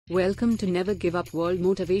Welcome to NeverGiveUpWorld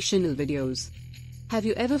motivational videos. Have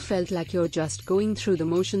you ever felt like you're just going through the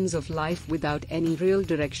motions of life without any real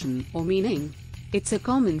direction or meaning? It's a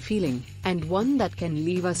common feeling, and one that can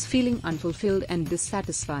leave us feeling unfulfilled and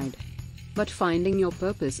dissatisfied. But finding your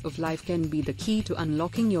purpose of life can be the key to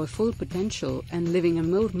unlocking your full potential and living a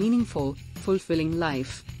more meaningful, fulfilling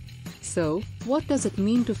life. So, what does it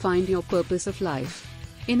mean to find your purpose of life?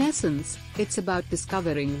 In essence, it's about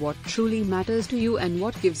discovering what truly matters to you and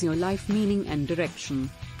what gives your life meaning and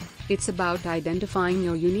direction. It's about identifying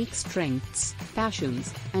your unique strengths,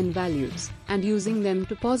 passions, and values, and using them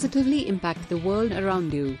to positively impact the world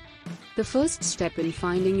around you. The first step in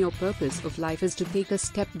finding your purpose of life is to take a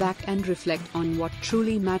step back and reflect on what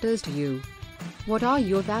truly matters to you. What are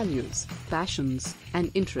your values, passions,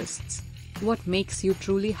 and interests? What makes you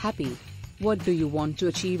truly happy? What do you want to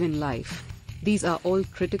achieve in life? These are all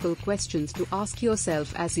critical questions to ask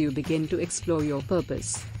yourself as you begin to explore your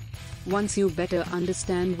purpose. Once you better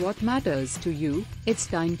understand what matters to you, it's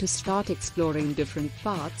time to start exploring different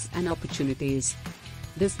paths and opportunities.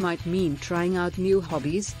 This might mean trying out new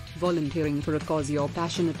hobbies, volunteering for a cause you're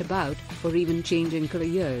passionate about, or even changing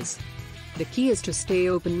careers. The key is to stay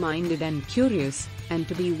open-minded and curious, and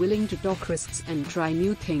to be willing to take risks and try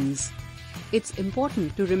new things. It's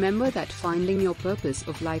important to remember that finding your purpose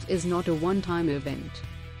of life is not a one-time event.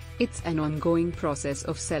 It's an ongoing process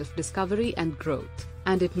of self-discovery and growth,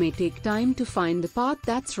 and it may take time to find the path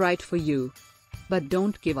that's right for you. But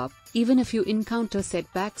don't give up, even if you encounter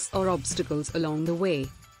setbacks or obstacles along the way.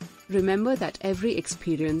 Remember that every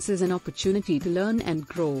experience is an opportunity to learn and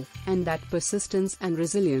grow, and that persistence and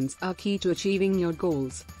resilience are key to achieving your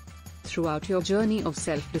goals. Throughout your journey of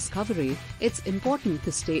self-discovery, it's important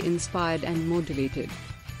to stay inspired and motivated.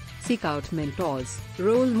 Seek out mentors,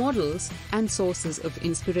 role models, and sources of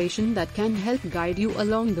inspiration that can help guide you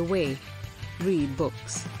along the way. Read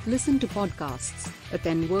books, listen to podcasts,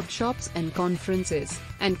 attend workshops and conferences,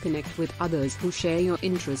 and connect with others who share your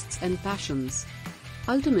interests and passions.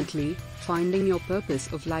 Ultimately, finding your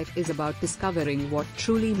purpose of life is about discovering what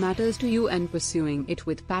truly matters to you and pursuing it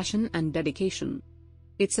with passion and dedication.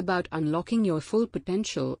 It's about unlocking your full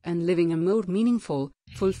potential and living a more meaningful,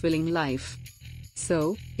 fulfilling life.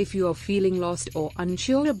 So, if you are feeling lost or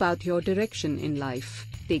unsure about your direction in life,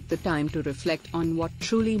 take the time to reflect on what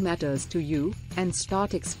truly matters to you, and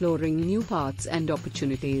start exploring new paths and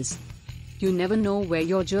opportunities. You never know where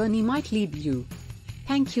your journey might lead you.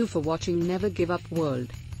 Thank you for watching Never Give Up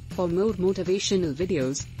World. For more motivational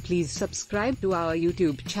videos, please subscribe to our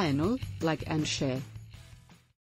YouTube channel, like and share.